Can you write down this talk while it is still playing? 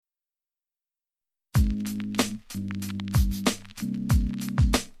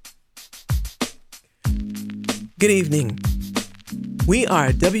Good evening. We are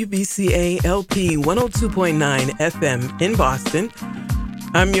WBCA LP 102.9 FM in Boston.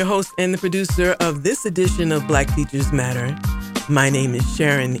 I'm your host and the producer of this edition of Black Teachers Matter. My name is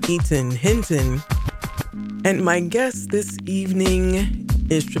Sharon Eaton Hinton, and my guest this evening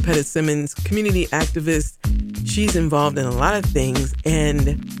is Trapetta Simmons, community activist. She's involved in a lot of things,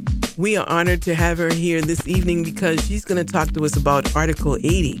 and we are honored to have her here this evening because she's going to talk to us about Article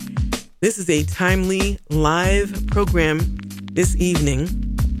 80. This is a timely live program this evening,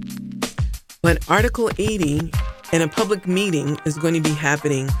 but Article 80 and a public meeting is going to be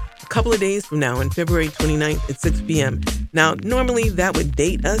happening a couple of days from now on February 29th at 6 p.m. Now, normally that would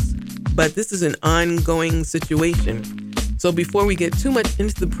date us, but this is an ongoing situation. So before we get too much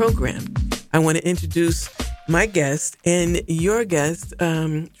into the program, I want to introduce my guest and your guest,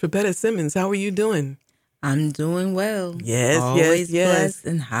 Trapetta Simmons. How are you doing? I'm doing well. Yes, Always yes. blessed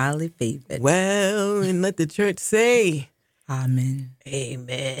and highly favored. Well, and let the church say, Amen.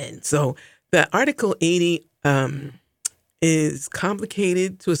 Amen. So the Article 80 is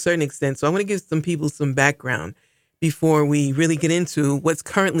complicated to a certain extent. So I want to give some people some background before we really get into what's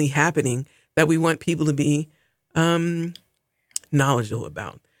currently happening that we want people to be knowledgeable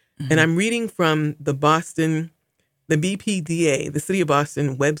about. Mm-hmm. And I'm reading from the BPDA, the City of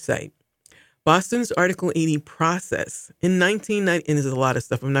Boston website. Boston's Article 80 process in 1990, and there's a lot of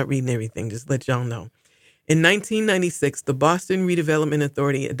stuff. I'm not reading everything, just let y'all know. In 1996, the Boston Redevelopment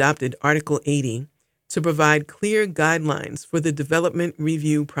Authority adopted Article 80 to provide clear guidelines for the development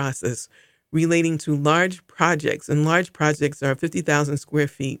review process relating to large projects, and large projects are 50,000 square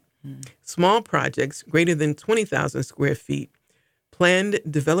feet. Small projects greater than 20,000 square feet, planned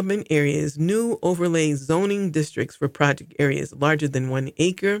development areas, new overlay zoning districts for project areas larger than 1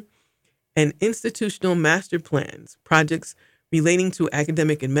 acre, and institutional master plans, projects relating to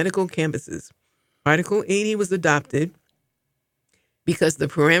academic and medical campuses. Article 80 was adopted because the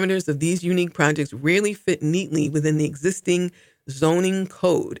parameters of these unique projects rarely fit neatly within the existing zoning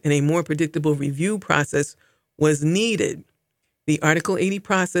code, and a more predictable review process was needed. The Article 80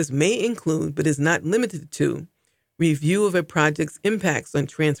 process may include, but is not limited to, review of a project's impacts on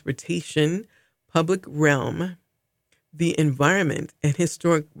transportation, public realm, the environment, and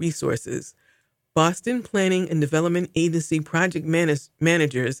historic resources. Boston Planning and Development Agency project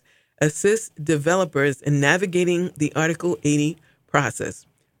managers assist developers in navigating the Article 80 process.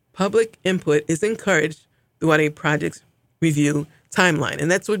 Public input is encouraged throughout a project's review timeline. And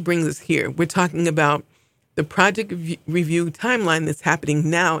that's what brings us here. We're talking about the project review timeline that's happening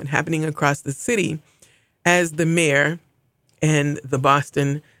now and happening across the city as the mayor and the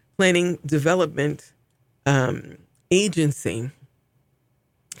Boston Planning Development Agency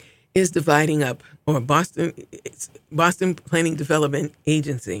is dividing up, or Boston Planning Development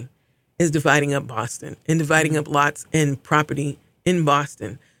Agency is dividing up Boston and dividing up lots and property in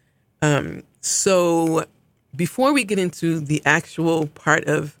Boston. So before we get into the actual part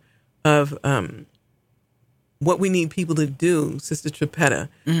of what we need people to do, Sister Trapetta,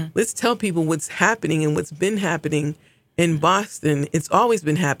 let's tell people what's happening and what's been happening in Boston. It's always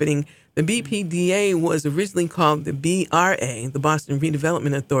been happening. The BPDA was originally called the BRA, the Boston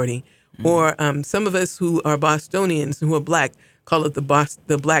Redevelopment Authority, or some of us who are Bostonians who are Black call it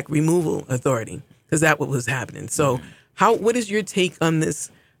the Black Removal Authority, because that's what was happening. So what is your take on this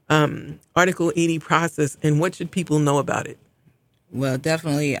Article 80 process, and what should people know about it? Well,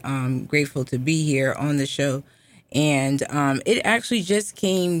 definitely grateful to be here on the show. And it actually just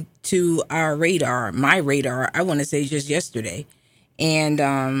came to our radar, my radar, I want to say just yesterday.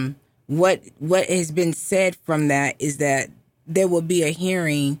 And what has been said from that is that there will be a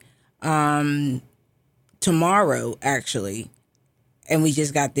hearing tomorrow, actually. And we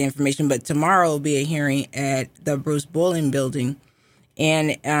just got the information, but tomorrow will be a hearing at the Bruce Boylan Building.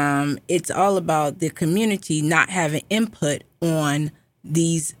 And it's all about the community not having input on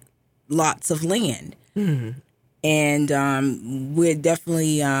these lots of land. Mm-hmm. And we're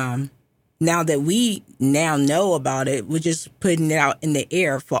definitely, now that we now know about it, we're just putting it out in the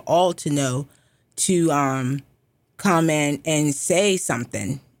air for all to know, to come and say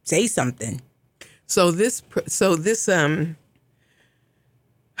something. So this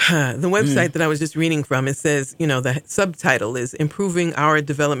the website that I was just reading from, it says, the subtitle is Improving Our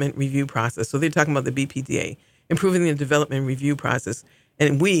Development Review Process. So they're talking about the BPDA, improving the development review process.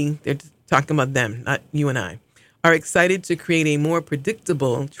 And they're talking about them, not you and I, are excited to create a more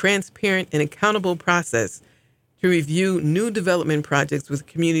predictable, transparent, and accountable process to review new development projects with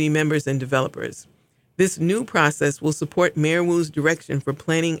community members and developers. This new process will support Mayor Wu's direction for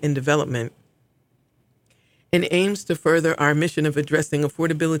planning and development and aims to further our mission of addressing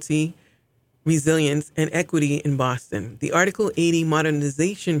affordability, resilience, and equity in Boston. The Article 80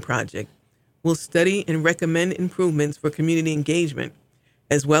 Modernization Project will study and recommend improvements for community engagement,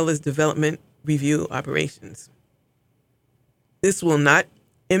 as well as development review operations. This will not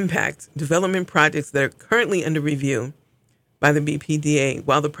impact development projects that are currently under review by the BPDA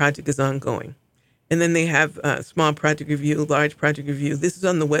while the project is ongoing. And then they have small project review, large project review. This is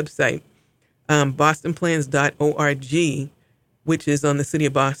on the website, bostonplans.org, which is on the City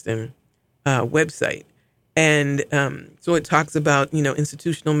of Boston website. And so it talks about,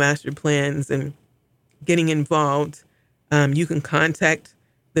 institutional master plans and getting involved. You can contact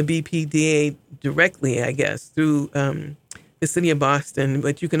the BPDA directly, I guess, through the City of Boston,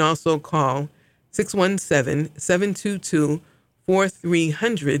 but you can also call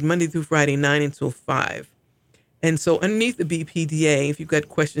 617-722-4300, Monday through Friday, 9 until 5. And so underneath the BPDA, if you've got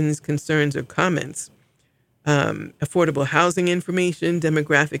questions, concerns, or comments, affordable housing information,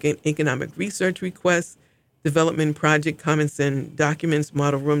 demographic and economic research requests, development project comments and documents,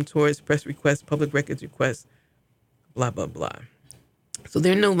 model room tours, press requests, public records requests, blah, blah, blah. So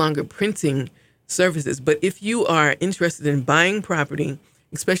they're no longer printing services. But if you are interested in buying property,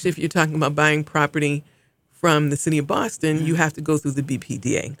 especially if you're talking about buying property from the City of Boston, you have to go through the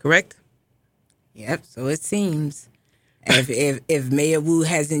BPDA, correct? Yep. So it seems if Mayor Wu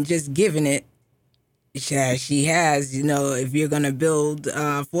hasn't just given it, she has, if you're going to build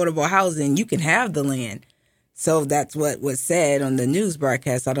affordable housing, you can have the land. So that's what was said on the news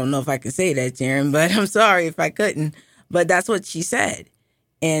broadcast. I don't know if I can say that, Sharon, but I'm sorry if I couldn't. But that's what she said.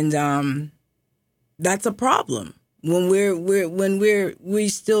 And that's a problem when we're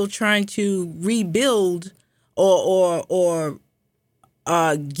still trying to rebuild or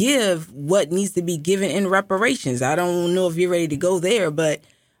give what needs to be given in reparations. I don't know if you're ready to go there, but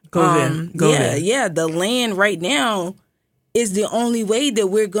go there. Yeah. The land right now is the only way that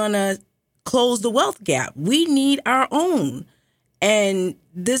we're gonna close the wealth gap. We need our own. And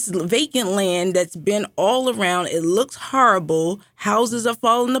this vacant land that's been all around, it looks horrible. Houses are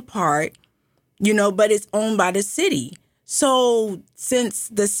falling apart, but it's owned by the city. So since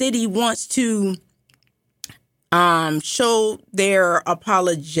the city wants to show their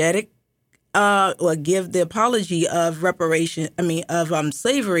apologetic or give the apology of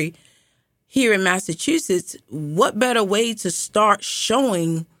slavery here in Massachusetts, what better way to start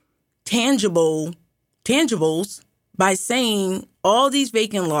showing tangibles by saying all these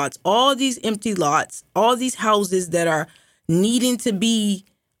vacant lots, all these empty lots, all these houses that are needing to be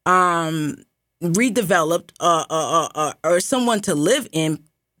redeveloped or someone to live in,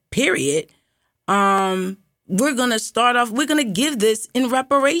 period. We're going to start off, we're going to give this in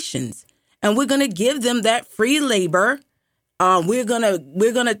reparations, and we're going to give them that free labor. We're going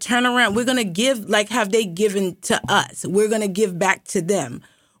to turn around. We're going to give, like have they given to us? We're going to give back to them.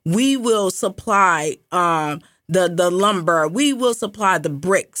 We will supply the lumber. We will supply the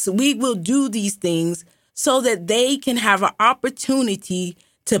bricks. We will do these things so that they can have an opportunity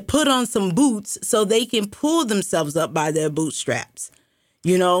to put on some boots so they can pull themselves up by their bootstraps.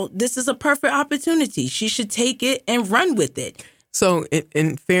 This is a perfect opportunity. She should take it and run with it. So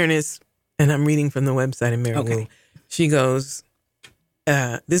in fairness, and I'm reading from the website of Mary Wu, she goes,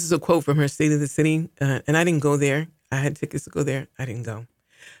 this is a quote from her State of the City, and I didn't go there. I had tickets to go there. I didn't go.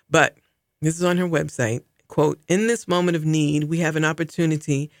 But this is on her website, quote, "In this moment of need, we have an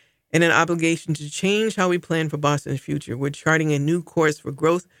opportunity and an obligation to change how we plan for Boston's future. We're charting a new course for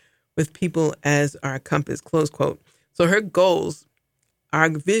growth with people as our compass," close quote. So her goals, our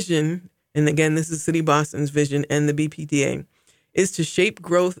vision, and again, this is City of Boston's vision and the BPDA, is to shape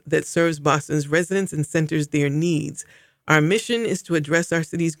growth that serves Boston's residents and centers their needs. Our mission is to address our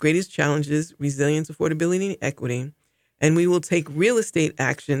city's greatest challenges, resilience, affordability, and equity, and we will take real estate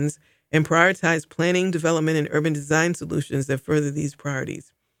actions and prioritize planning, development, and urban design solutions that further these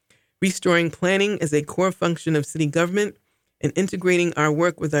priorities. Restoring planning as a core function of city government and integrating our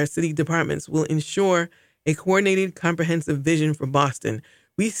work with our city departments will ensure a coordinated, comprehensive vision for Boston.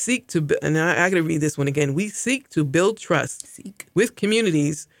 We seek to, and I got to read this one again, we seek to build trust with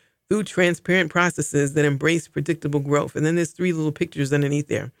communities through transparent processes that embrace predictable growth. And then there's 3 little pictures underneath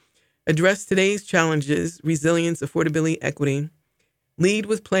there. Address today's challenges, resilience, affordability, equity. Lead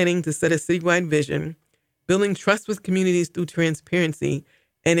with planning to set a citywide vision, building trust with communities through transparency,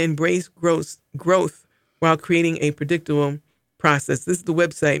 and embrace growth while creating a predictable process. This is the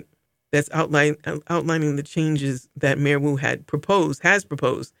website that's outlining the changes that Mayor Wu has proposed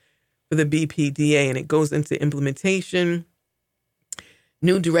for the BPDA, and it goes into implementation,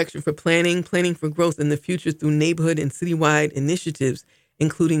 new direction for planning for growth in the future through neighborhood and citywide initiatives,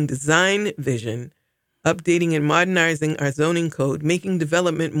 including design vision, updating and modernizing our zoning code, making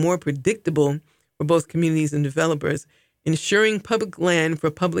development more predictable for both communities and developers, ensuring public land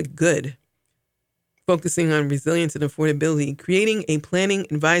for public good, focusing on resilience and affordability, creating a planning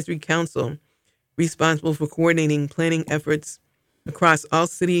advisory council responsible for coordinating planning efforts across all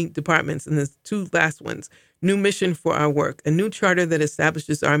city departments. And there's two last ones. New mission for our work, a new charter that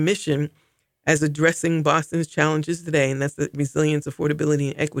establishes our mission as addressing Boston's challenges today, and that's the resilience,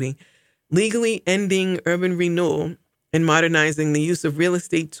 affordability, and equity. Legally ending urban renewal and modernizing the use of real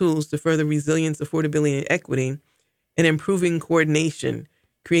estate tools to further resilience, affordability, and equity, and improving coordination,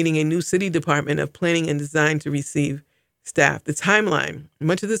 creating a new city department of planning and design to receive staff. The timeline,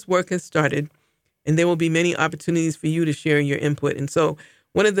 much of this work has started, and there will be many opportunities for you to share your input. And so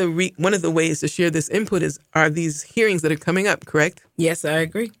one of the ways to share this input are these hearings that are coming up, correct? Yes, I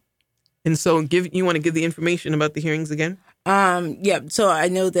agree. And so you want to give the information about the hearings again? Yeah. So I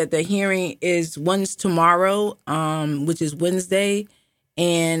know that the hearing is one's tomorrow, which is Wednesday,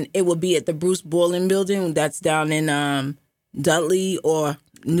 and it will be at the Bruce Boylan Building. That's down in Dudley or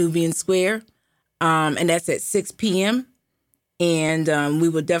Nubian Square, and that's at 6 p.m. And we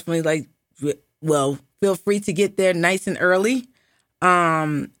would definitely feel free to get there nice and early,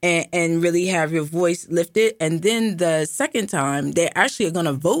 and really have your voice lifted. And then the second time, they actually are going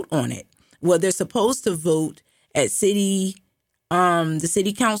to vote on it. Well, they're supposed to vote at the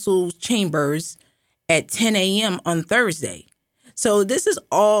city council chambers at 10 a.m. on Thursday. So this is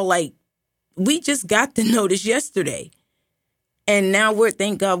all we just got the notice yesterday. And now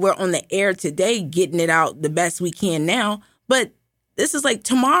thank God we're on the air today, getting it out the best we can now. But this is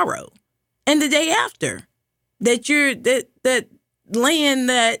tomorrow and the day after that land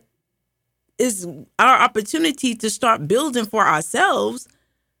that is our opportunity to start building for ourselves.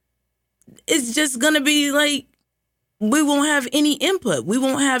 It's just going to be we won't have any input. We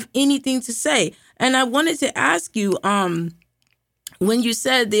won't have anything to say. And I wanted to ask you, when you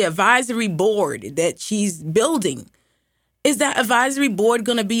said the advisory board that she's building, is that advisory board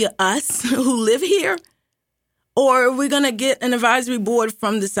going to be us who live here? Or are we going to get an advisory board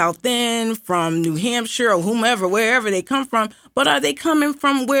from the South End, from New Hampshire, or whomever, wherever they come from? But are they coming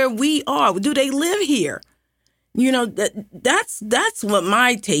from where we are? Do they live here? That's what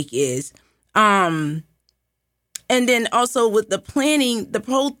my take is. And then also with the planning, the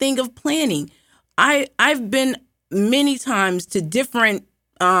whole thing of planning, I've been many times to different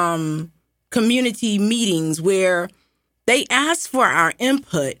community meetings where they ask for our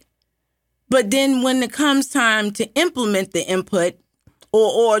input, but then when it comes time to implement the input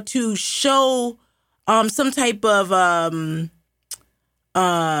or to show some type of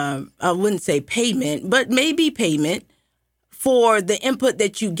I wouldn't say payment, but maybe payment for the input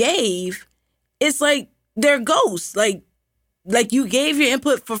that you gave, it's they're ghosts. Like you gave your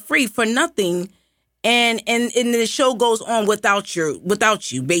input for free, for nothing, and the show goes on without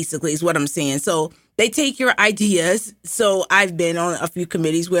you, basically, is what I'm saying. So they take your ideas. So I've been on a few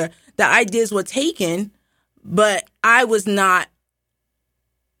committees where the ideas were taken, but I was not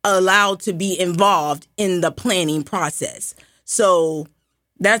allowed to be involved in the planning process. So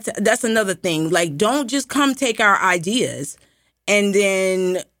that's another thing. Don't just come take our ideas and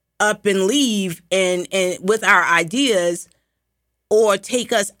then up and leave and with our ideas, or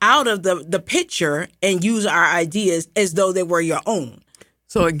take us out of the picture and use our ideas as though they were your own.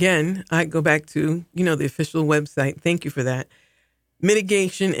 So again, I go back to, the official website. Thank you for that.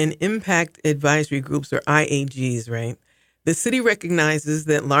 Mitigation and Impact Advisory Groups, or IAGs, right? The city recognizes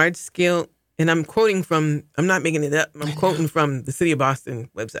that large scale, and I'm not making it up, I'm quoting from the City of Boston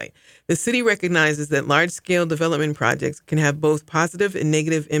website. The city recognizes that large scale development projects can have both positive and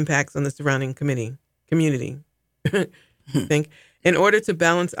negative impacts on the surrounding community. In order to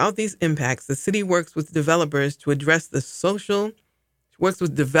balance out these impacts, the city works with developers to address the social,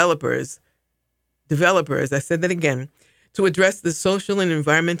 developers, I said that again, to address the social and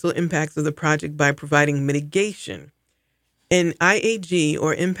environmental impacts of the project by providing mitigation. An IAG,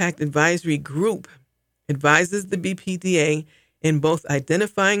 or Impact Advisory Group, advises the BPDA in both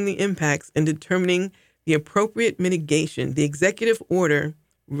identifying the impacts and determining the appropriate mitigation. The executive order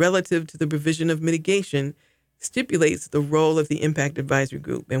relative to the provision of mitigation stipulates the role of the Impact Advisory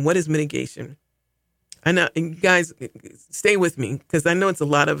Group. And what is mitigation? I know, and you guys, stay with me, because I know it's a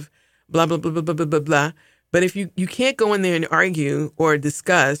lot of blah, blah, blah, blah, blah, blah, blah, blah. But if you can't go in there and argue or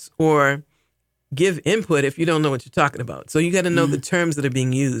discuss or give input if you don't know what you're talking about. So you got to know the terms that are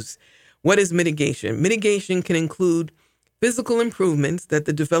being used. What is mitigation? Mitigation can include physical improvements that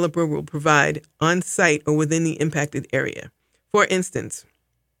the developer will provide on site or within the impacted area. For instance,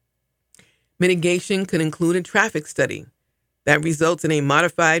 mitigation could include a traffic study that results in a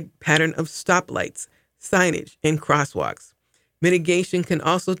modified pattern of stoplights, signage, and crosswalks. Mitigation can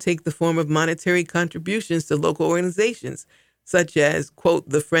also take the form of monetary contributions to local organizations, such as, quote,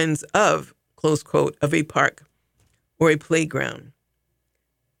 the Friends of, close quote, of a park or a playground.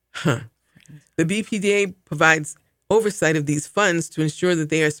 The BPDA provides oversight of these funds to ensure that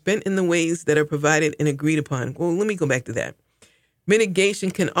they are spent in the ways that are provided and agreed upon. Well, let me go back to that.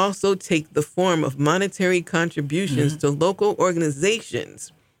 Mitigation can also take the form of monetary contributions to local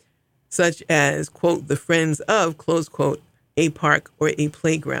organizations, such as, quote, the Friends of, close quote, a park or a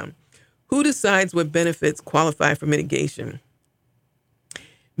playground. Who decides what benefits qualify for mitigation?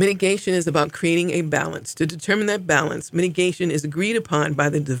 Mitigation is about creating a balance. To determine that balance, mitigation is agreed upon by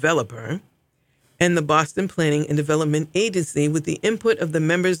the developer and the Boston Planning and Development Agency with the input of the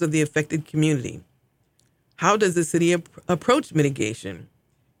members of the affected community. How does the city approach mitigation?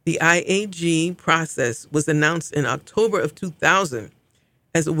 The IAG process was announced in October of 2000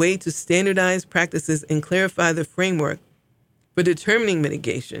 as a way to standardize practices and clarify the framework for determining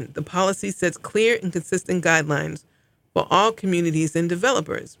mitigation. The policy sets clear and consistent guidelines for all communities and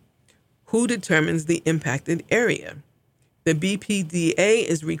developers. Who determines the impacted area? The BPDA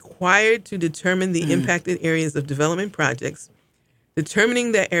is required to determine the impacted areas of development projects.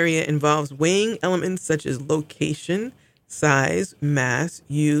 Determining that area involves weighing elements such as location, size, mass,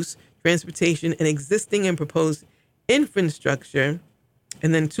 use, transportation, and existing and proposed infrastructure.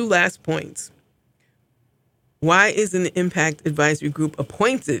 And then two last points. Why is an impact advisory group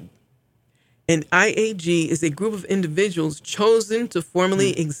appointed? An IAG is a group of individuals chosen to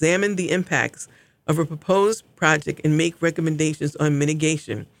formally examine the impacts of a proposed project and make recommendations on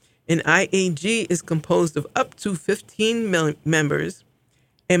mitigation. An IAG is composed of up to 15 members,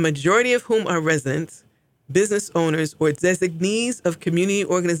 a majority of whom are residents, business owners, or designees of community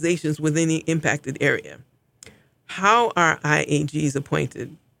organizations within the impacted area. How are IAGs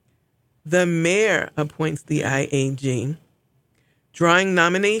appointed? The mayor appoints the IAG, drawing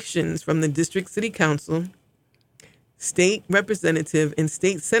nominations from the district city council, state representative, and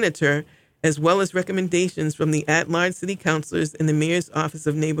state senator, as well as recommendations from the at-large city councilors and the mayor's office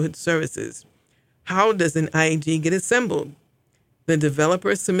of neighborhood services. How does an IAG get assembled? The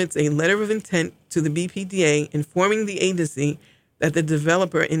developer submits a letter of intent to the BPDA informing the agency that the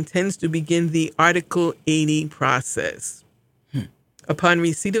developer intends to begin the Article 80 process. Upon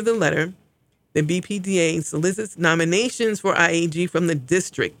receipt of the letter, the BPDA solicits nominations for IAG from the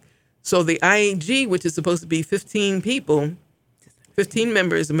district. So the IAG, which is supposed to be 15 people, 15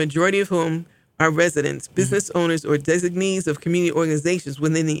 members, a majority of whom are residents, business owners, or designees of community organizations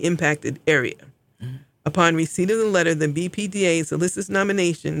within the impacted area. Upon receipt of the letter, the BPDA solicits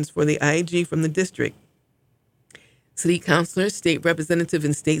nominations for the IAG from the district, city councilor, state representative,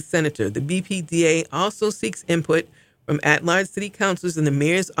 and state senator. The BPDA also seeks input from at-large city councilors and the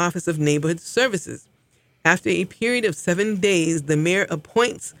mayor's office of neighborhood services. After a period of 7 days, the mayor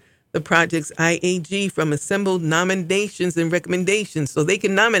appoints the project's IAG from assembled nominations and recommendations, so they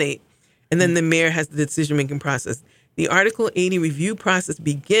can nominate, and then the mayor has the decision-making process. The Article 80 review process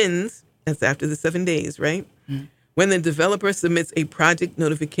begins, that's after the 7 days, right? When the developer submits a project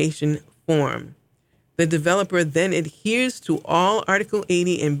notification form. The developer then adheres to all Article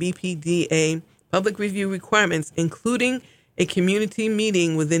 80 and BPDA public review requirements, including a community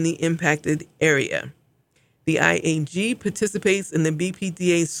meeting within the impacted area. The IAG participates in the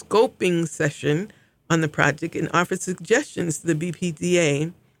BPDA scoping session on the project and offers suggestions to the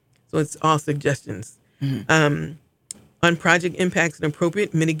BPDA, so it's all suggestions, on project impacts and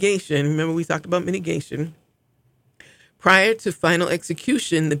appropriate mitigation. Remember, we talked about mitigation. Prior to final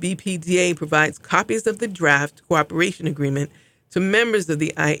execution, the BPDA provides copies of the draft cooperation agreement to members of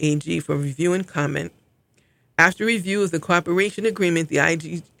the IAG for review and comment. After review of the cooperation agreement, the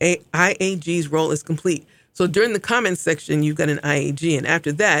IAG's role is complete. So during the comments section, you've got an IAG, and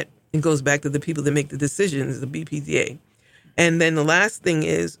after that, it goes back to the people that make the decisions, the BPDA. And then the last thing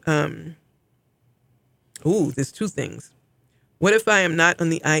is, there's two things. What if I am not on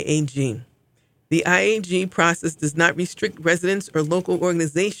the IAG? The IAG process does not restrict residents or local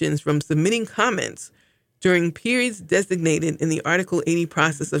organizations from submitting comments during periods designated in the Article 80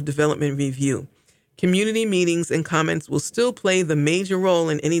 process of development review. Community meetings and comments will still play the major role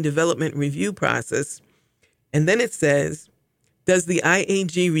in any development review process. And then it says, does the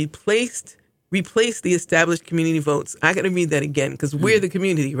IAG replace the established community votes? I got to read that again because we're the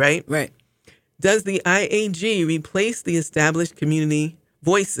community, right? Right. Does the IAG replace the established community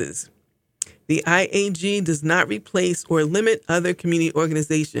voices? The IAG does not replace or limit other community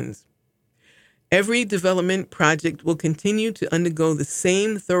organizations. Every development project will continue to undergo the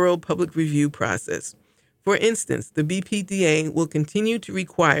same thorough public review process. For instance, the BPDA will continue to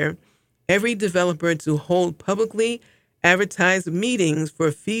require every developer to hold publicly advertised meetings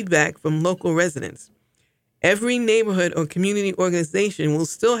for feedback from local residents. Every neighborhood or community organization will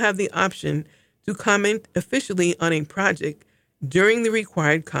still have the option to comment officially on a project during the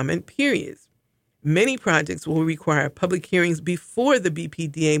required comment periods. Many projects will require public hearings before the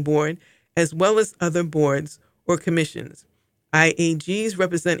BPDA board, as well as other boards or commissions. IAGs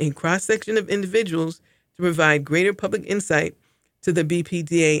represent a cross-section of individuals to provide greater public insight to the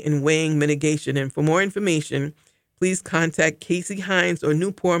BPDA in weighing mitigation. And for more information, please contact Casey Hines or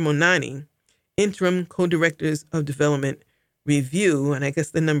Nupur Monani, interim co-directors of development review. And I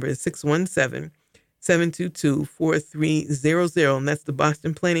guess the number is 617-722-4300. And that's the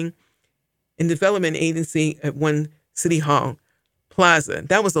Boston Planning and Development Agency at One City Hall Plaza.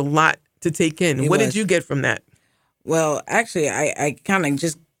 That was a lot to take in. What did you get from that? Well, actually, I kind of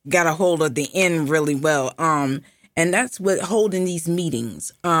just got a hold of the end really well. And that's what holding these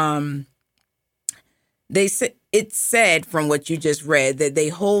meetings. It said from what you just read that they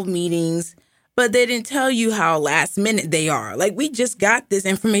hold meetings, but they didn't tell you how last minute they are. Like, we just got this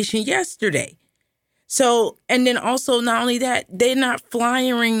information yesterday. So, and then also not only that, they're not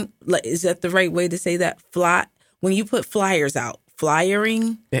flyering. Is that the right way to say that? When you put flyers out,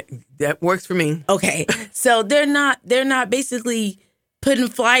 flyering? That works for me. Okay. So they're not basically putting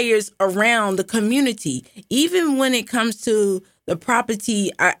flyers around the community. Even when it comes to the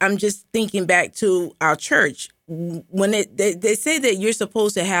property, I'm just thinking back to our church. When they say that you're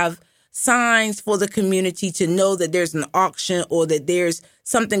supposed to have signs for the community to know that there's an auction or that there's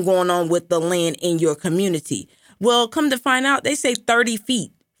something going on with the land in your community. Well, come to find out, they say 30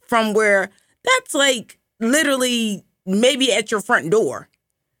 feet from where that's like literally maybe at your front door.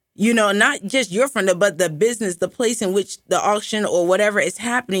 You know, not just your front door, but the business, the place in which the auction or whatever is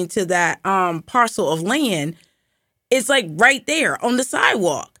happening to that parcel of land. It's like right there on the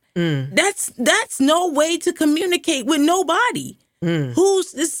sidewalk. That's no way to communicate with nobody.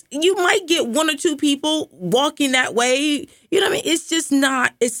 Who's this? You might get one or two people walking that way. You know what I mean? It's just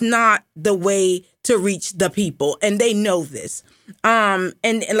not, it's not the way to reach the people. And they know this. And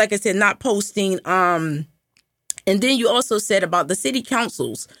like I said, not posting. And then you also said about the city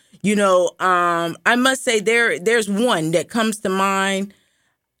councils. You know, I must say there's one that comes to mind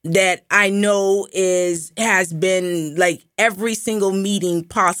that I know has been like every single meeting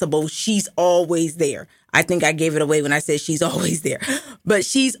possible. She's always there. I think I gave it away when I said she's always there, but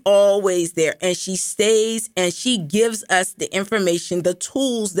she's always there, and she stays and she gives us the information, the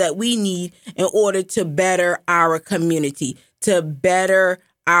tools that we need in order to better our community, to better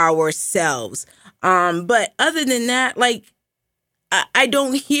ourselves. But other than that, like, I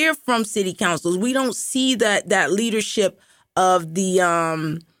don't hear from city councils. We don't see that leadership of the,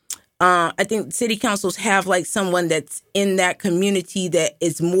 I think city councils have like someone that's in that community that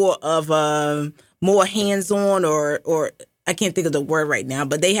is more of a, more hands-on or I can't think of the word right now,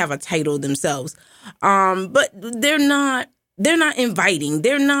 but they have a title themselves. But they're not inviting.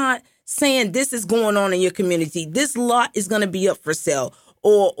 They're not saying this is going on in your community. This lot is going to be up for sale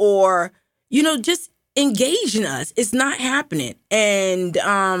or, you know, just engaging us. It's not happening. And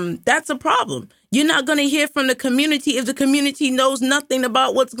that's a problem. You're not going to hear from the community if the community knows nothing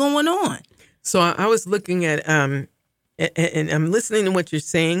about what's going on. So I was looking at, and I'm listening to what you're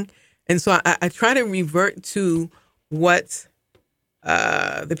saying. And so I try to revert to what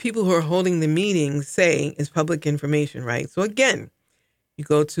the people who are holding the meetings say is public information, right? So again, you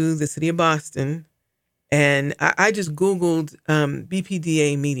go to the city of Boston, and I just Googled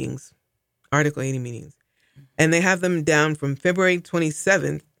BPDA meetings, Article 80 meetings, and they have them down from February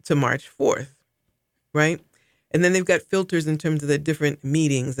 27th to March 4th, right? And then they've got filters in terms of the different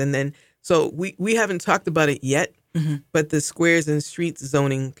meetings. And then, so we haven't talked about it yet, but the squares and streets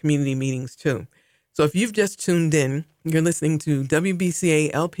zoning community meetings too. So if you've just tuned in, you're listening to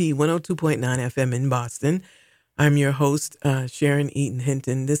WBCA LP 102.9 FM in Boston. I'm your host, Sharon Eaton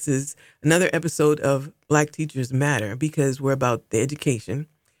Hinton. This is another episode of Black Teachers Matter because we're about the education,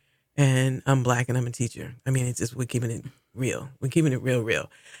 and I'm Black and I'm a teacher. I mean, it's just, we're keeping it real. We're keeping it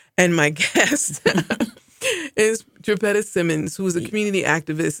real. And my guest is Tripetta Simmons, who is a community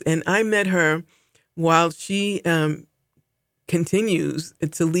activist, and I met her while she continues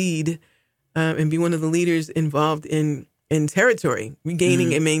to lead and be one of the leaders involved in territory,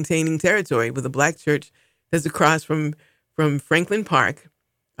 regaining and maintaining territory with a Black church that's across from Franklin Park.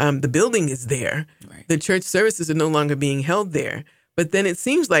 The building is there. Right. The church services are no longer being held there. But then it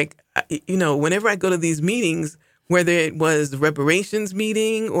seems like, you know, whenever I go to these meetings, whether it was the reparations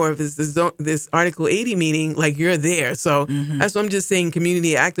meeting or if it's this Article 80 meeting, like you're there. So that's what I'm just saying,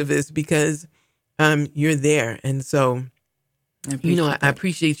 community activists, because you're there. And so I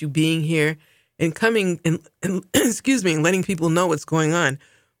appreciate you being here and coming and excuse me, and letting people know what's going on.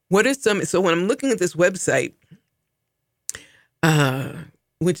 What are so when I'm looking at this website,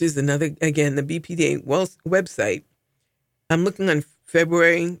 which is another, again, the BPDA website, I'm looking on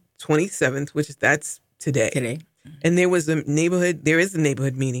February 27th, which that's today. And there is a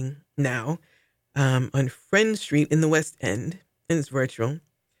neighborhood meeting now on Friend Street in the West End, and it's virtual.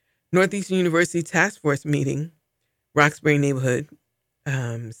 Northeastern University Task Force meeting, Roxbury neighborhood,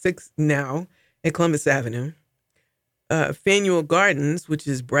 6 now at Columbus Avenue. Faneuil Gardens, which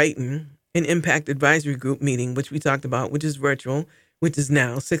is Brighton, an Impact Advisory Group meeting, which we talked about, which is virtual, which is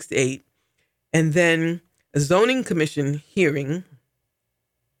now 6 to 8. And then a zoning commission hearing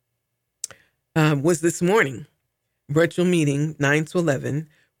was this morning. Virtual meeting, 9 to 11.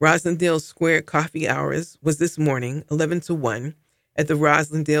 Roslindale Square coffee hours was this morning, 11 to 1, at the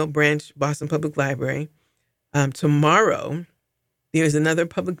Roslindale Branch Boston Public Library. Tomorrow, there's another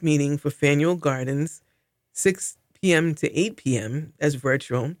public meeting for Faneuil Gardens, 6 p.m. to 8 p.m. as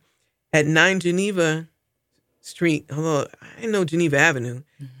virtual, at 9 Geneva Street. Although I know Geneva Avenue,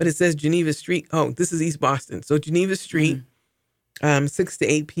 but it says Geneva Street. Oh, this is East Boston. So Geneva Street, 6 to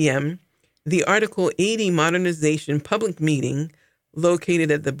 8 p.m. The Article 80 Modernization Public Meeting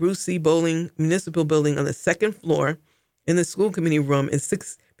located at the Bruce C. Bowling Municipal Building on the second floor in the school committee room is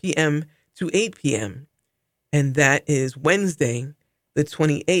 6 p.m. to 8 p.m. And that is Wednesday, the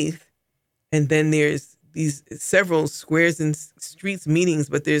 28th. And then there's these several squares and streets meetings,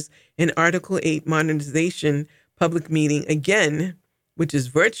 but there's an Article 8 Modernization Public Meeting again, which is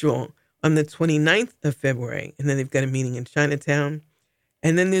virtual, on the 29th of February. And then they've got a meeting in Chinatown.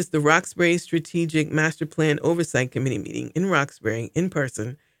 And then there's the Roxbury Strategic Master Plan Oversight Committee meeting in Roxbury in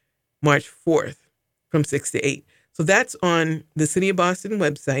person, March 4th from 6 to 8. So that's on the City of Boston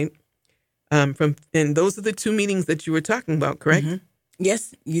website. And those are the two meetings that you were talking about, correct? Mm-hmm.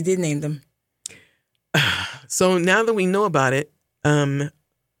 Yes, you did name them. So now that we know about it,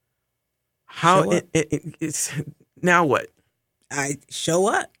 it's now what? I show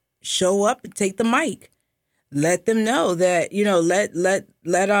up and take the mic. Let them know that,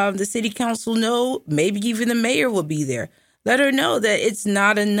 let the city council know, maybe even the mayor will be there. Let her know that it's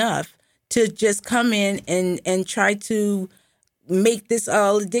not enough to just come in and try to make this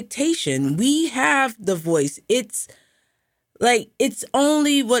a dictation. We have the voice. It's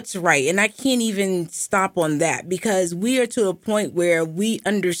only what's right. And I can't even stop on that because we are to a point where we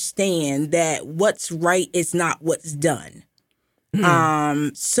understand that what's right is not what's done.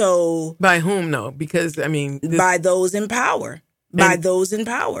 So by whom? No, because by those in power. By those in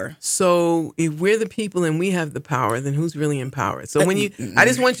power. So if we're the people and we have the power, then who's really in power? So I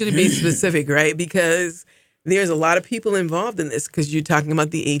just want you to be specific, right? Because there's a lot of people involved in this because you're talking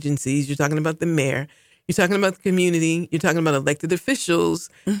about the agencies, you're talking about the mayor, you're talking about the community, you're talking about elected officials,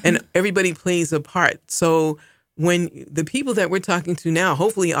 and everybody plays a part. So when the people that we're talking to now,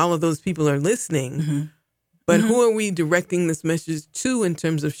 hopefully all of those people are listening. But who are we directing this message to in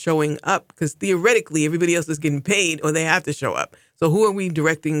terms of showing up? Because theoretically, everybody else is getting paid or they have to show up. So who are we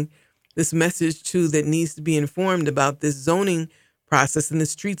directing this message to that needs to be informed about this zoning process and the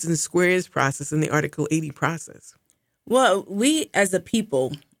streets and squares process and the Article 80 process? Well, we as a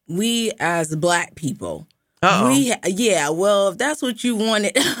people, we as Black people, if that's what you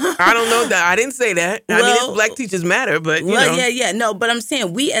wanted. I don't know that. I didn't say that. It's Black Teachers Matter, but you know. No, but I'm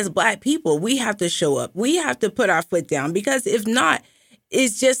saying we as Black people, we have to show up. We have to put our foot down because if not,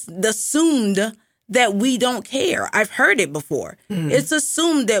 it's just assumed that we don't care. I've heard it before. It's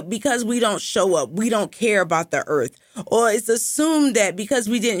assumed that because we don't show up, we don't care about the earth. Or it's assumed that because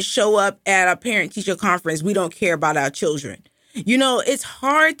we didn't show up at a parent-teacher conference, we don't care about our children. It's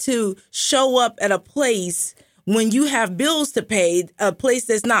hard to show up at a place when you have bills to pay, a place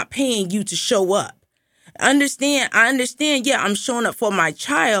that's not paying you to show up. I understand, I'm showing up for my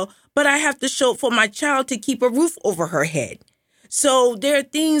child, but I have to show up for my child to keep a roof over her head. So there are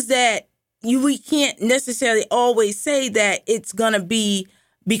things that we can't necessarily always say that it's going to be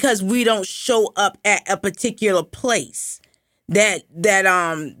because we don't show up at a particular place that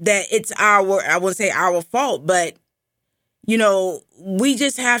it's I wouldn't say our fault, but we have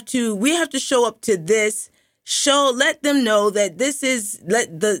to show up to this, let them know that this is,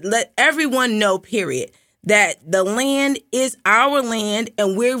 let everyone know, period, that the land is our land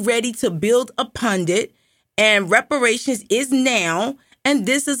and we're ready to build upon it and reparations is now. And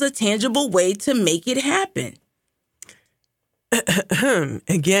this is a tangible way to make it happen.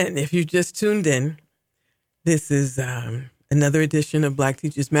 Again, if you just tuned in, this is another edition of Black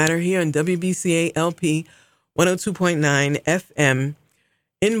Teachers Matter here on WBCA LP 102.9 FM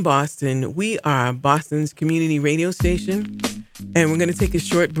in Boston. We are Boston's community radio station. And we're going to take a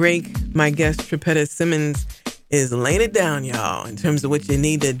short break. My guest, Tripetta Simmons, is laying it down, y'all, in terms of what you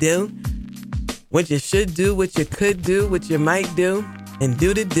need to do, what you should do, what you could do, what you might do, and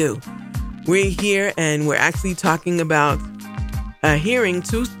do to do. We're here, and we're actually talking about a hearing,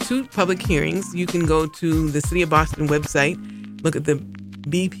 two public hearings. You can go to the City of Boston website, look at the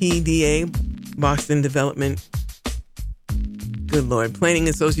BPDA, Boston Development, good Lord, Planning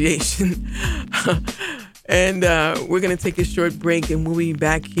Association. And we're going to take a short break, and we'll be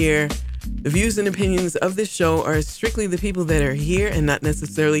back here. The views and opinions of this show are strictly the people that are here and not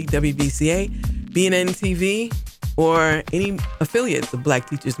necessarily WBCA, BNN TV, or any affiliates of Black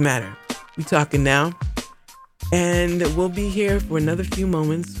Teachers Matter. We're talking now, and we'll be here for another few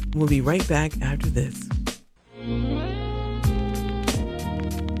moments. We'll be right back after this.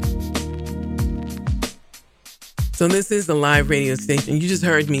 So this is a live radio station. You just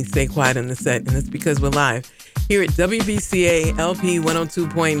heard me stay quiet on the set, and it's because we're live here at WBCA LP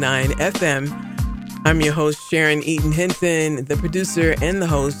 102.9 FM. I'm your host, Sharon Eaton Hinton, the producer and the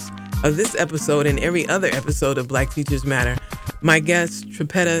host of this episode and every other episode of Black Teachers Matter. My guest,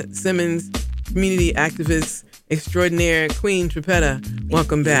 Tripetta Simmons, community activist extraordinaire, Queen Tripetta.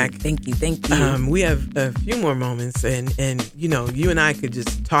 Welcome back. Thank you. We have a few more moments, and you know, you and I could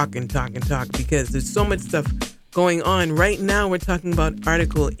just talk and talk and talk because there's so much stuff going on. Right now, we're talking about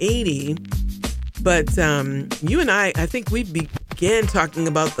Article 80, but you and I think we began talking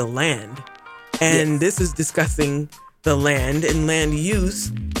about the land, and This is discussing the land and land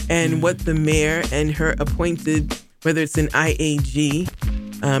use and what the mayor and her appointed, whether it's an IAG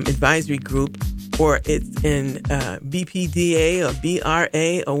advisory group or it's in BPDA or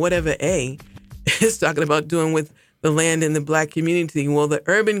BRA or whatever A, is talking about doing with the land in the Black community. Well, the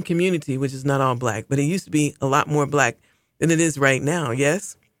urban community, which is not all Black, but it used to be a lot more Black than it is right now,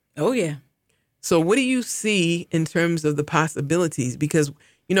 yes? Oh, yeah. So what do you see in terms of the possibilities? Because,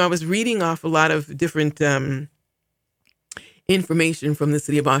 you know, I was reading off a lot of different information from the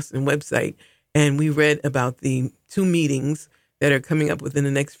City of Boston website, and we read about the 2 meetings that are coming up within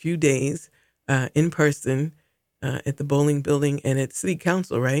the next few days in person at the Bowling Building and at City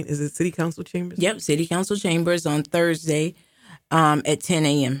Council, right? Is it City Council Chambers? Yep, City Council Chambers on Thursday at 10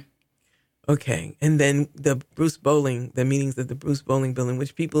 a.m. Okay. And then the meetings at the Bruce Bowling Building,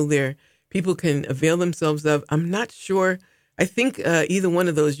 which people can avail themselves of. I'm not sure. I think either one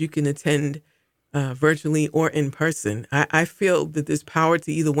of those you can attend virtually or in person. I feel that there's power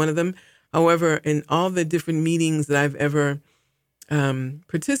to either one of them. However, in all the different meetings that I've ever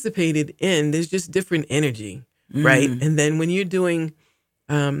participated in, there's just different energy. Right. And then when you're doing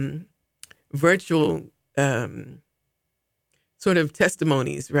virtual sort of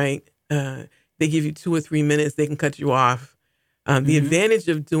testimonies, right, they give you 2 or 3 minutes. They can cut you off. The advantage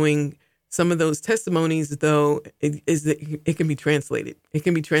of doing some of those testimonies, though, is that it can be translated. It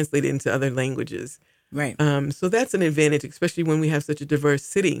can be translated into other languages. Right. So that's an advantage, especially when we have such a diverse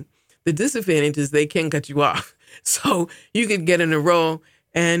city. The disadvantage is they can cut you off. So you could get in a row.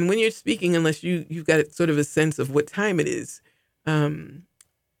 And when you're speaking, unless you've got sort of a sense of what time it is,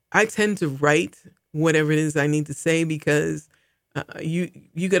 I tend to write whatever it is I need to say because you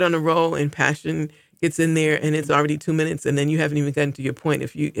get on a roll and passion gets in there and it's already 2 minutes and then you haven't even gotten to your point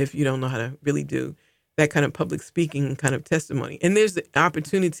if you don't know how to really do that kind of public speaking kind of testimony. And there's the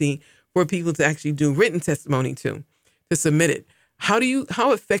opportunity for people to actually do written testimony too, to submit it. How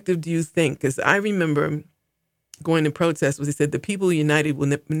effective do you think? Because I remember going to protest was he said the people united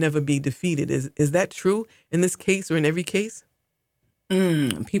will never be defeated. Is that true in this case or in every case?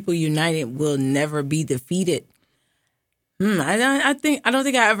 People united will never be defeated. I don't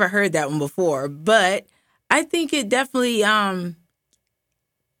think I ever heard that one before, but I think it definitely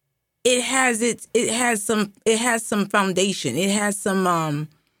it has some foundation. It has some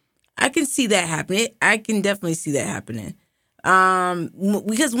I can see that happening. I can definitely see that happening.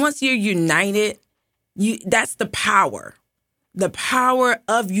 Because once you're united, that's the power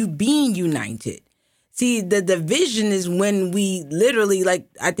of you being united. See, the division is when we literally, like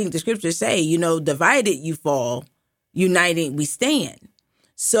I think the scriptures say, divided you fall, united we stand.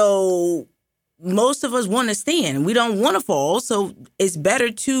 So most of us want to stand. We don't want to fall. So it's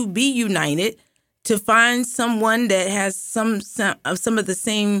better to be united, to find someone that has some of the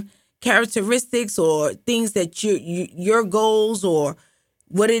same characteristics or things that your goals or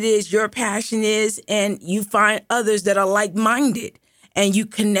what it is your passion is, and you find others that are like-minded, and you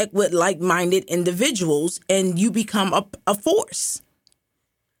connect with like-minded individuals, and you become a force,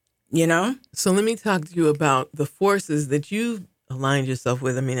 So let me talk to you about the forces that you've aligned yourself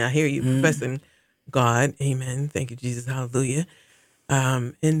with. I mean, I hear you professing God. Amen. Thank you, Jesus. Hallelujah.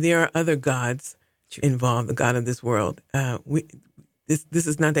 And there are other gods. involved, the God of this world. This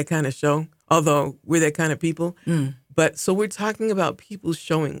is not that kind of show, although we're that kind of people. But so we're talking about people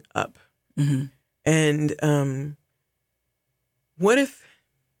showing up. And what if,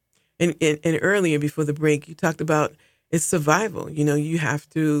 and earlier before the break, you talked about it's survival. You have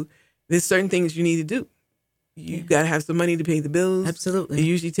to, there's certain things you need to do. You got to have some money to pay the bills. Absolutely. It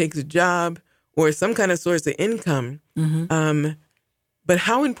usually takes a job or some kind of source of income. But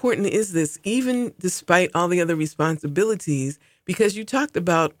how important is this, even despite all the other responsibilities? Because you talked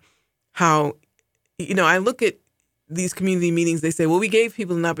about how, I look at these community meetings, they say, well, we gave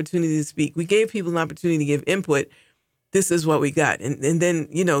people an opportunity to speak. We gave people an opportunity to give input. This is what we got. And then,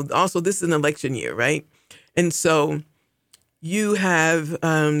 also this is an election year, right? And so you have,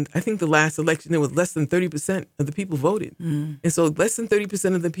 I think the last election, there was less than 30% of the people voted. And so less than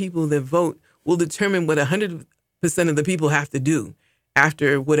 30% of the people that vote will determine what 100% of the people have to do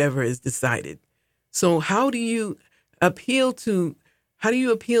after whatever is decided. So how do you appeal to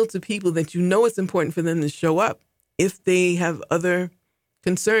people that it's important for them to show up if they have other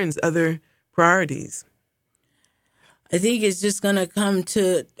concerns, other priorities? I think it's just going to come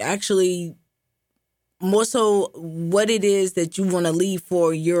to actually more so what it is that you want to leave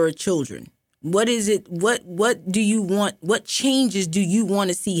for your children. What is it? What do you want? What changes do you want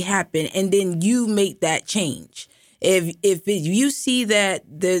to see happen? And then you make that change. If you see that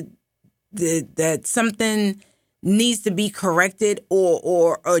that something needs to be corrected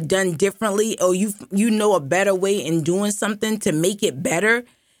or done differently, or you know a better way in doing something to make it better,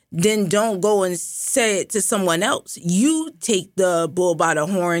 then don't go and say it to someone else. You take the bull by the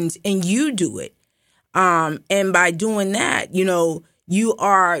horns and you do it. And by doing that, you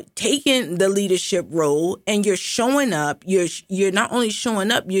are taking the leadership role and you're showing up. You're not only showing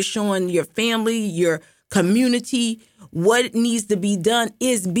up, you're showing your family, your community, what needs to be done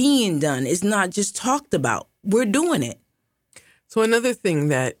is being done. It's not just talked about. We're doing it. So another thing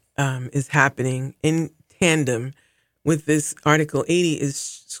that is happening in tandem with this Article 80 is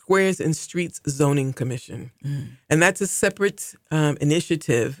Squares and Streets Zoning Commission. And that's a separate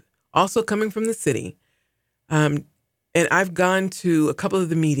initiative also coming from the city. And I've gone to a couple of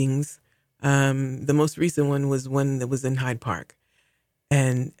the meetings. The most recent one was one that was in Hyde Park.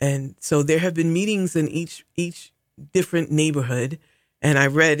 And so there have been meetings in each different neighborhood. And I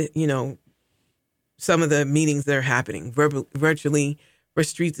read, some of the meetings that are happening virtually for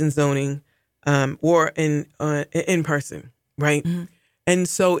streets and zoning, or in person, right? And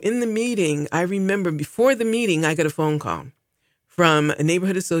so in the meeting, I remember before the meeting, I got a phone call from a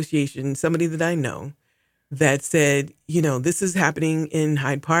neighborhood association, somebody that I know, that said, this is happening in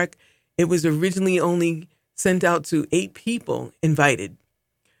Hyde Park. It was originally only sent out to 8 people invited,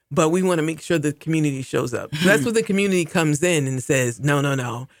 but we want to make sure the community shows up. So that's where the community comes in and says,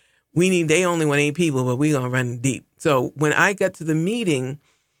 no. They only want 8 people, but we're going to run deep. So when I got to the meeting,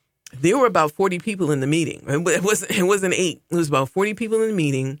 there were about 40 people in the meeting. It wasn't 8. It was about 40 people in the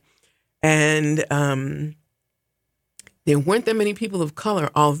meeting. And there weren't that many people of color,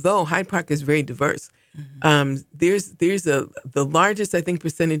 although Hyde Park is very diverse. There's the largest, I think,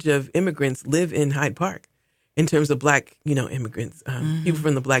 percentage of immigrants live in Hyde Park in terms of Black, immigrants, people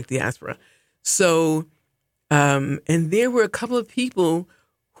from the Black diaspora. So, and there were a couple of people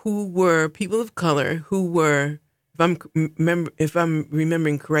who were people of color who were, if I'm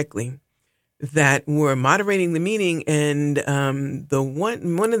remembering correctly, that were moderating the meeting, and the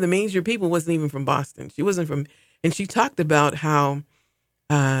one of the major people wasn't even from Boston. She wasn't from, and she talked about how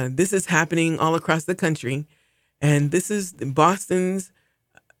this is happening all across the country, and this is Boston's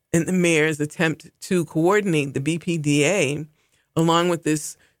and the mayor's attempt to coordinate the BPDA along with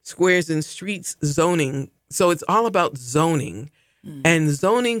this squares and streets zoning. So it's all about zoning. And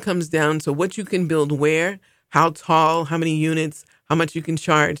zoning comes down to what you can build where, how tall, how many units, how much you can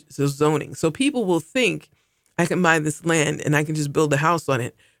charge. So zoning. So people will think, I can buy this land and I can just build a house on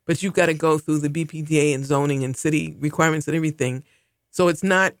it. But you've got to go through the BPDA and zoning and city requirements and everything. So it's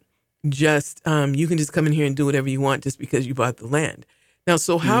not just, you can just come in here and do whatever you want just because you bought the land. Now,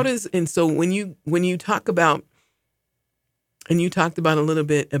 so how does, and so when you talk about, and you talked about a little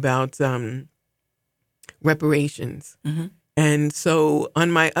bit about reparations. And so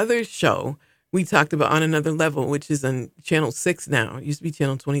on my other show, we talked about On Another Level, which is on Channel 6 now. It used to be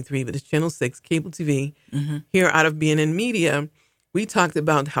Channel 23, but it's Channel 6, cable TV. Here out of BNN Media, we talked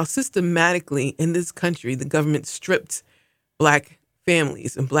about how systematically in this country, the government stripped Black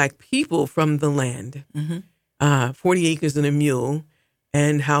families and Black people from the land, 40 acres and a mule,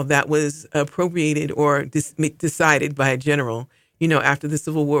 and how that was appropriated or decided by a general, after the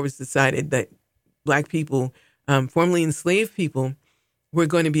Civil War was decided that Black people, formerly enslaved people, were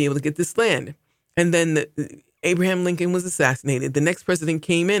going to be able to get this land. And then Abraham Lincoln was assassinated. The next president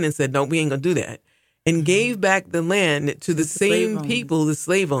came in and said, no, we ain't going to do that. And gave back the land to the same people, the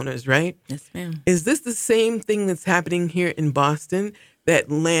slave owners, right? Yes, ma'am. Is this the same thing that's happening here in Boston? That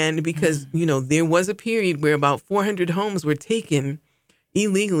land, because, there was a period where about 400 homes were taken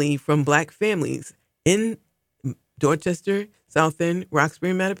illegally from Black families in Dorchester, South End,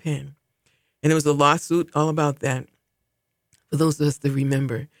 Roxbury, Mattapan. And there was a lawsuit all about that. For those of us that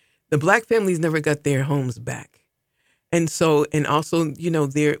remember, the Black families never got their homes back. And so, and also,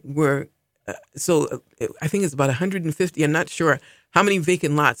 there were, I think it's about 150. I'm not sure how many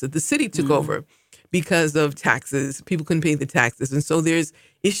vacant lots that the city took over because of taxes. People couldn't pay the taxes. And so there's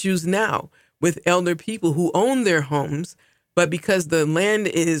issues now with elder people who own their homes, but because the land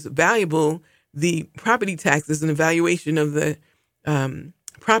is valuable, the property taxes and the valuation of the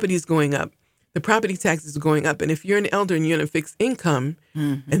property is going up. The property taxes are going up. And if you're an elder and you're on a fixed income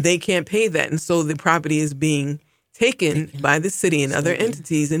and they can't pay that, and so the property is being taken by the city and other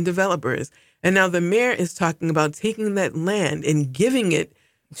entities and developers. And now the mayor is talking about taking that land and giving it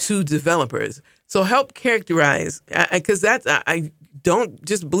to developers. So help characterize, because I don't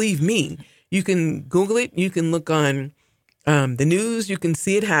just believe me. You can Google it. You can look on the news. You can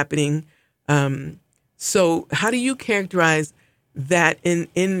see it happening. So how do you characterize that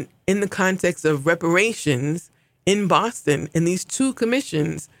in the context of reparations in Boston and these two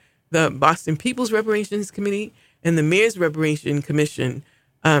commissions, the Boston People's Reparations Committee and the Mayor's Reparation Commission?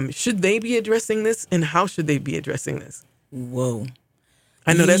 Should they be addressing this, and how should they be addressing this? Whoa.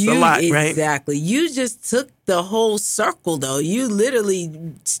 I know that's a lot, right? Exactly. You just took the whole circle, though. You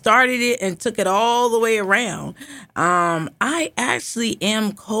literally started it and took it all the way around. I actually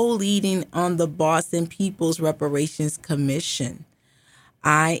am co-leading on the Boston People's Reparations Commission.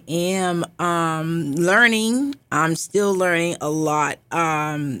 I am learning. I'm still learning a lot.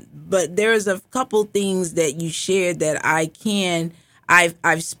 But there's a couple things that you shared that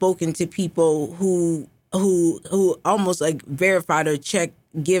I've spoken to people who almost like verified or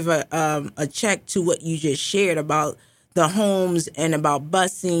give a check to what you just shared about the homes and about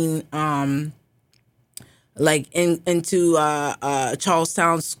busing, like into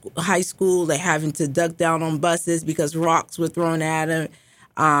Charlestown High School, they having to duck down on buses because rocks were thrown at them.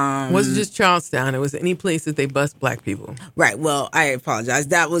 It wasn't just Charlestown. It was any place that they bust Black people. Right. Well, I apologize.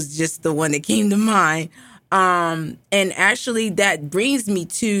 That was just the one that came to mind. And actually that brings me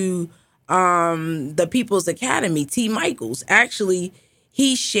to the People's Academy. T. Michaels, actually,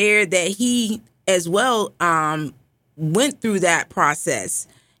 he shared that he as well went through that process.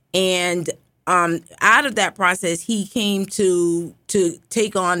 And out of that process, he came to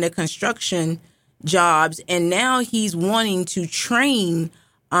take on the construction jobs. And now he's wanting to train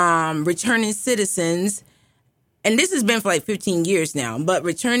returning citizens. And this has been for like 15 years now, but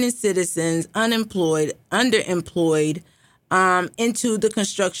returning citizens, unemployed, underemployed, into the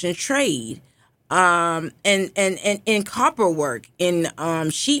construction trade, and in copper work, in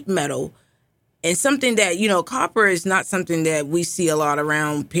sheet metal, and something that, copper is not something that we see a lot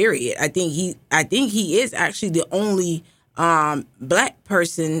around, period. I think he is actually the only Black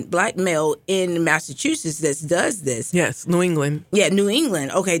male in Massachusetts that does this. Yes, New England. Yeah, New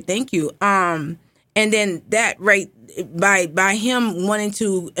England. Okay, thank you. And then that by him wanting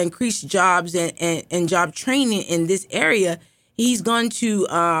to increase jobs and job training in this area, he's going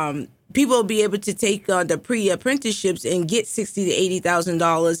to people will be able to take the pre-apprenticeships and get $60,000 to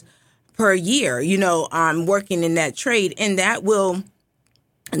 $80,000 per year. Working in that trade, and that will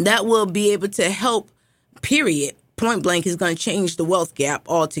be able to help. Period. Point blank is going to change the wealth gap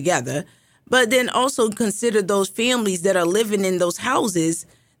altogether. But then also consider those families that are living in those houses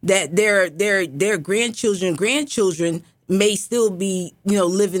that their grandchildren may still be,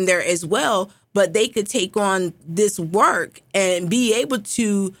 living there as well, but they could take on this work and be able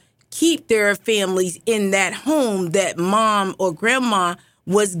to keep their families in that home that mom or grandma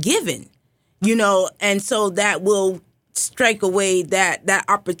was given, and so that will strike away that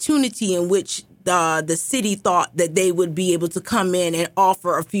opportunity in which the city thought that they would be able to come in and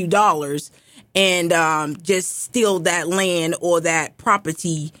offer a few dollars and just steal that land or that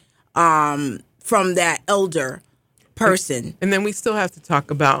property from that elder person. And then we still have to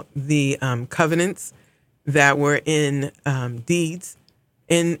talk about the covenants that were in deeds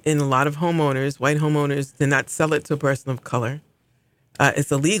in a lot of homeowners, white homeowners, did not sell it to a person of color.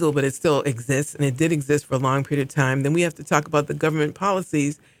 It's illegal, but it still exists, and it did exist for a long period of time. Then we have to talk about the government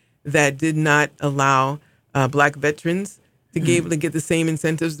policies that did not allow Black veterans to be able to get the same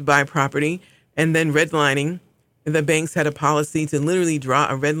incentives to buy property. And then redlining. The banks had a policy to literally draw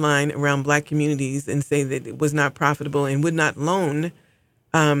a red line around Black communities and say that it was not profitable and would not loan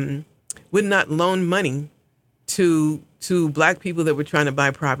would not loan money to black people that were trying to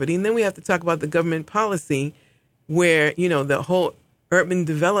buy property. And then we have to talk about the government policy where, the whole urban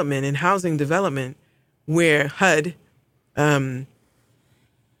development and housing development where HUD,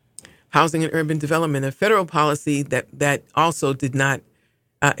 Housing and Urban Development, a federal policy that also did not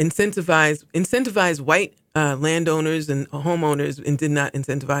incentivize white landowners and homeowners and did not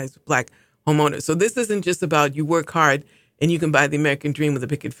incentivize black homeowners. So this isn't just about you work hard and you can buy the American dream with a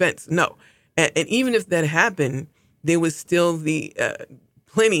picket fence. No. And even if that happened, there was still the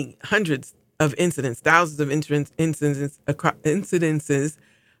hundreds of incidents, thousands of incidences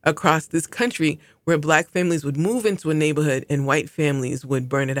across this country where black families would move into a neighborhood and white families would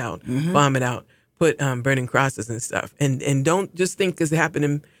burn it out, bomb it out, put burning crosses and stuff. And don't just think because it happened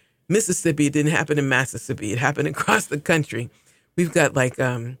in Mississippi, it didn't happen in Mississippi. It happened across the country. We've got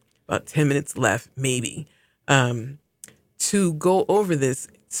about 10 minutes left, maybe, to go over this.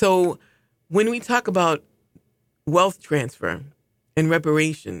 So when we talk about wealth transfer and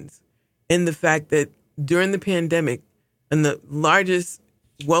reparations and the fact that during the pandemic and the largest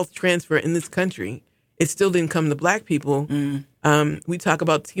wealth transfer in this country, it still didn't come to black people. We talk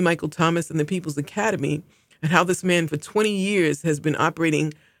about T. Michael Thomas and the People's Academy and how this man for 20 years has been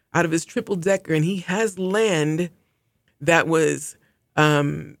operating out of his triple decker, and he has land that was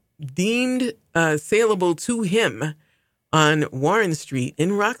deemed saleable to him on Warren Street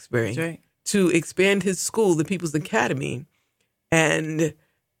in Roxbury to expand his school, the People's Academy. And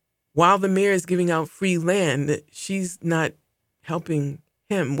while the mayor is giving out free land, she's not helping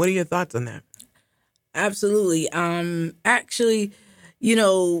him. What are your thoughts on that? Absolutely. Actually,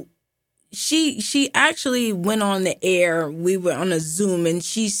 she actually went on the air. We were on a Zoom and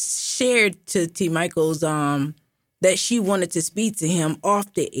she shared to T. Michael's that she wanted to speak to him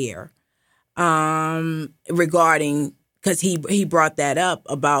off the air regarding, because he brought that up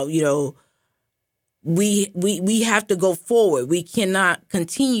about, we have to go forward. We cannot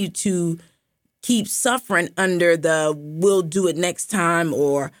continue to keep suffering under the we'll do it next time,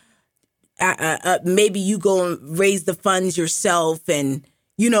 or maybe you go and raise the funds yourself, and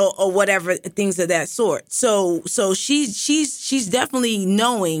or whatever, things of that sort. So she's definitely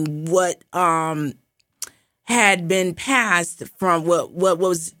knowing what had been passed from what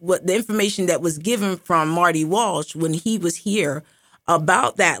the information that was given from Marty Walsh when he was here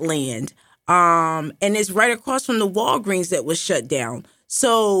about that land. And it's right across from the Walgreens that was shut down.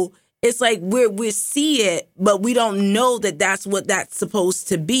 So it's like we see it, but we don't know that that's what that's supposed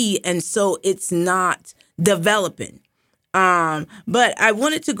to be. And so it's not developing. But I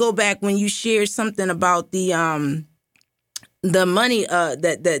wanted to go back when you shared something about the money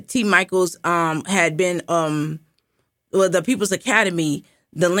that T. Michael's had been the People's Academy,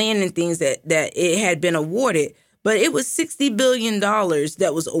 the land and things that it had been awarded. But it was $60 billion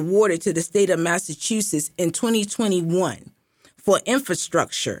that was awarded to the state of Massachusetts in 2021 for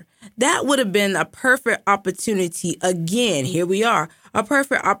infrastructure. That would have been a perfect opportunity. Again, here we are, a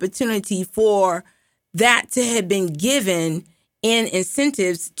perfect opportunity for that to have been given in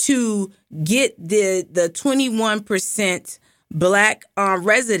incentives to get the 21% Black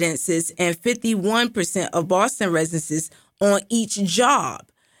residences and 51% of Boston residences on each job.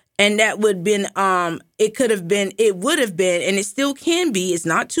 And that would have been, it would have been, and it still can be, it's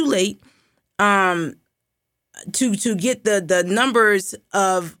not too late, to get the numbers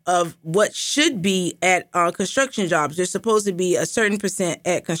of what should be at construction jobs. There's supposed to be a certain percent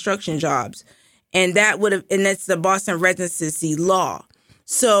at construction jobs. And that would have, and that's the Boston residency law.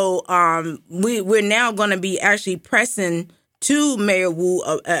 So we're now going to be actually pressing to Mayor Wu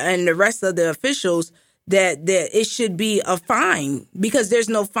and the rest of the officials that it should be a fine, because there's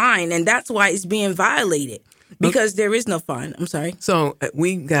no fine, and that's why it's being violated, because there is no fine. I'm sorry. So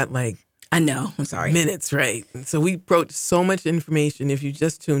we got I know. I'm sorry. Minutes, right? So we broached so much information. If you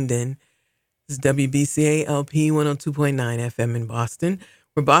just tuned in, this is WBCA LP 102.9 FM in Boston.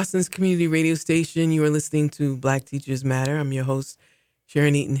 We're Boston's community radio station. You are listening to Black Teachers Matter. I'm your host,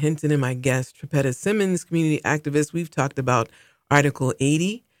 Sharon Eaton Hinton, and my guest, Tripetta Simmons, community activist. We've talked about Article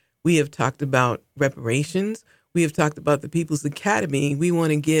 80. We have talked about reparations. We have talked about the People's Academy. We want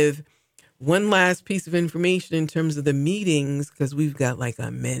to give one last piece of information in terms of the meetings, because we've got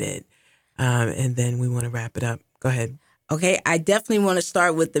a minute, and then we want to wrap it up. Go ahead. Okay, I definitely want to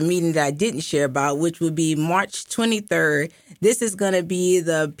start with the meeting that I didn't share about, which would be March 23rd. This is going to be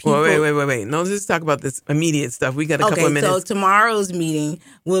the people... Wait. No, let's just talk about this immediate stuff. We got a couple of minutes. So tomorrow's meeting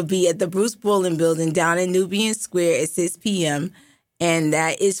will be at the Bruce Bullen Building down in Nubian Square at 6 p.m., and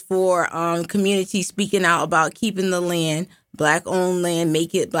that is for community speaking out about keeping the land, Black-owned land,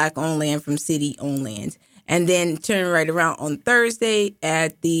 make it Black-owned land from city-owned land. And then turn right around on Thursday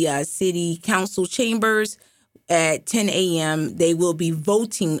at the city council chambers at 10 a.m. They will be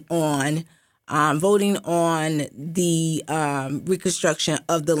voting on the reconstruction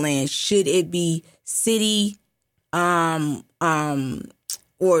of the land. Should it be city or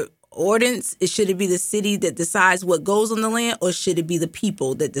ordinance? Should it be the city that decides what goes on the land, or should it be the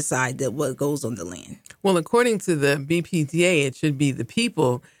people that decide that what goes on the land? Well, according to the BPDA, it should be the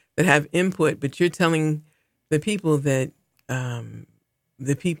people that have input, but you're telling the people that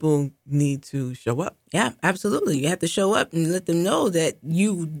the people need to show up. Yeah, absolutely. You have to show up and let them know that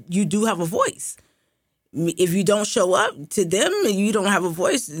you do have a voice. If you don't show up to them, you don't have a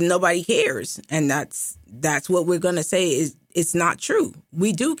voice. Nobody cares, and that's what we're going to say is it's not true.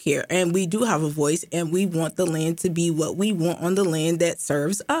 We do care, and we do have a voice, and we want the land to be what we want on the land that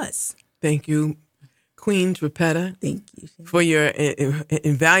serves us. Thank you, Queen Tripetta. Thank you for your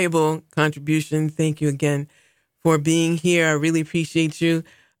invaluable contribution. Thank you again for being here. I really appreciate you.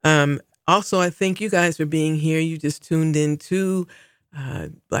 Also, I thank you guys for being here. You just tuned in to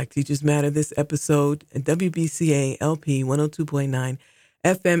Black Teachers Matter this episode at WBCA LP 102.9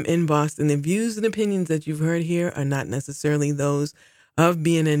 FM in Boston. The views and opinions that you've heard here are not necessarily those of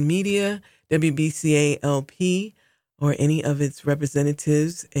BNN Media, WBCA LP, or any of its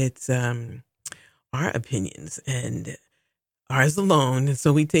representatives. It's our opinions and ours alone. And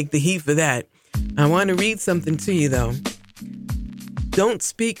so we take the heat for that. I want to read something to you, though. Don't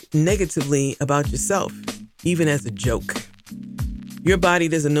speak negatively about yourself, even as a joke. Your body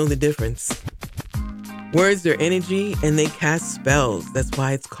doesn't know the difference. Words are energy and they cast spells. That's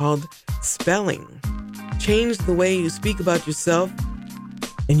why it's called spelling. Change the way you speak about yourself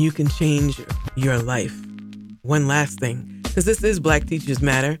and you can change your life. One last thing, because this is Black Teachers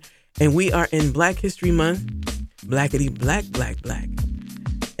Matter and we are in Black History Month, blackity black, black, black.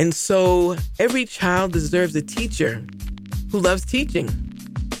 And so every child deserves a teacher who loves teaching,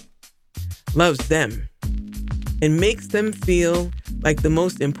 loves them, and makes them feel like the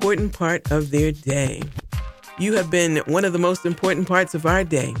most important part of their day. You have been one of the most important parts of our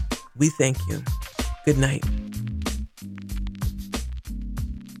day. We thank you. Good night.